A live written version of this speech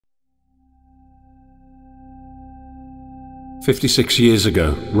56 years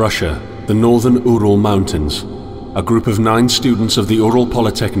ago, Russia, the northern Ural Mountains. A group of 9 students of the Ural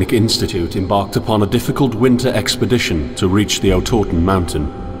Polytechnic Institute embarked upon a difficult winter expedition to reach the Otorten mountain.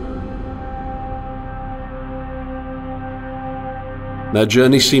 Their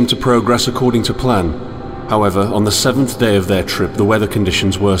journey seemed to progress according to plan. However, on the 7th day of their trip, the weather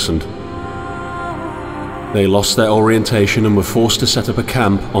conditions worsened. They lost their orientation and were forced to set up a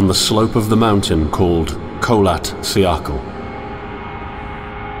camp on the slope of the mountain called Kholat.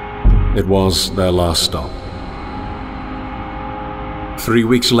 It was their last stop. 3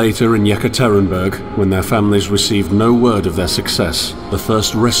 weeks later in Yekaterinburg, when their families received no word of their success, the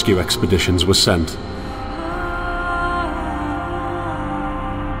first rescue expeditions were sent.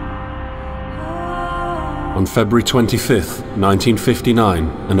 On February 25, 1959,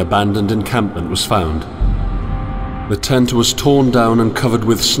 an abandoned encampment was found. The tent was torn down and covered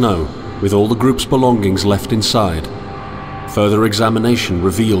with snow, with all the group's belongings left inside. Further examination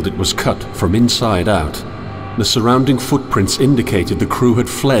revealed it was cut from inside out. The surrounding footprints indicated the crew had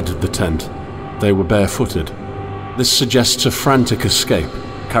fled the tent. They were barefooted. This suggests a frantic escape,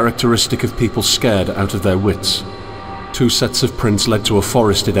 characteristic of people scared out of their wits. 2 sets of prints led to a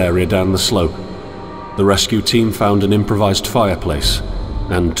forested area down the slope. The rescue team found an improvised fireplace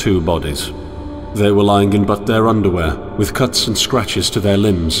and 2 bodies. They were lying in but their underwear, with cuts and scratches to their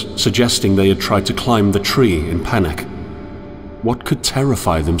limbs, suggesting they had tried to climb the tree in panic. What could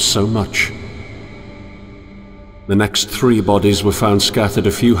terrify them so much? The next 3 bodies were found scattered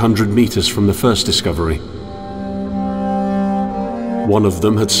a few hundred meters from the first discovery. One of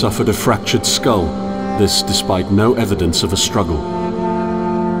them had suffered a fractured skull, this despite no evidence of a struggle.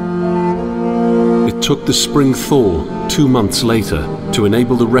 It took the spring thaw 2 months later to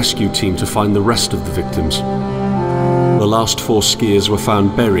enable the rescue team to find the rest of the victims. The last 4 skiers were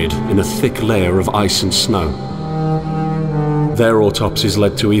found buried in a thick layer of ice and snow. Their autopsies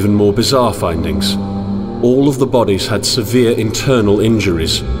led to even more bizarre findings. All of the bodies had severe internal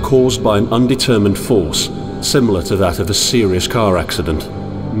injuries caused by an undetermined force, similar to that of a serious car accident.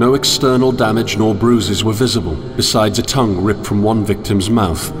 No external damage nor bruises were visible, besides a tongue ripped from one victim's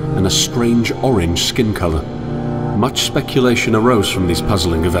mouth and a strange orange skin color. Much speculation arose from these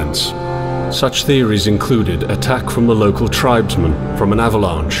puzzling events. Such theories included attack from the local tribesmen, from an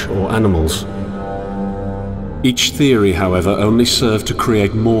avalanche, or animals. Each theory, however, only served to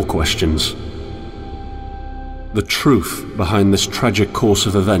create more questions. The truth behind this tragic course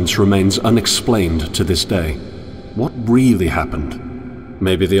of events remains unexplained to this day. What really happened?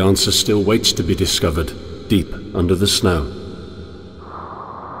 Maybe the answer still waits to be discovered, deep under the snow.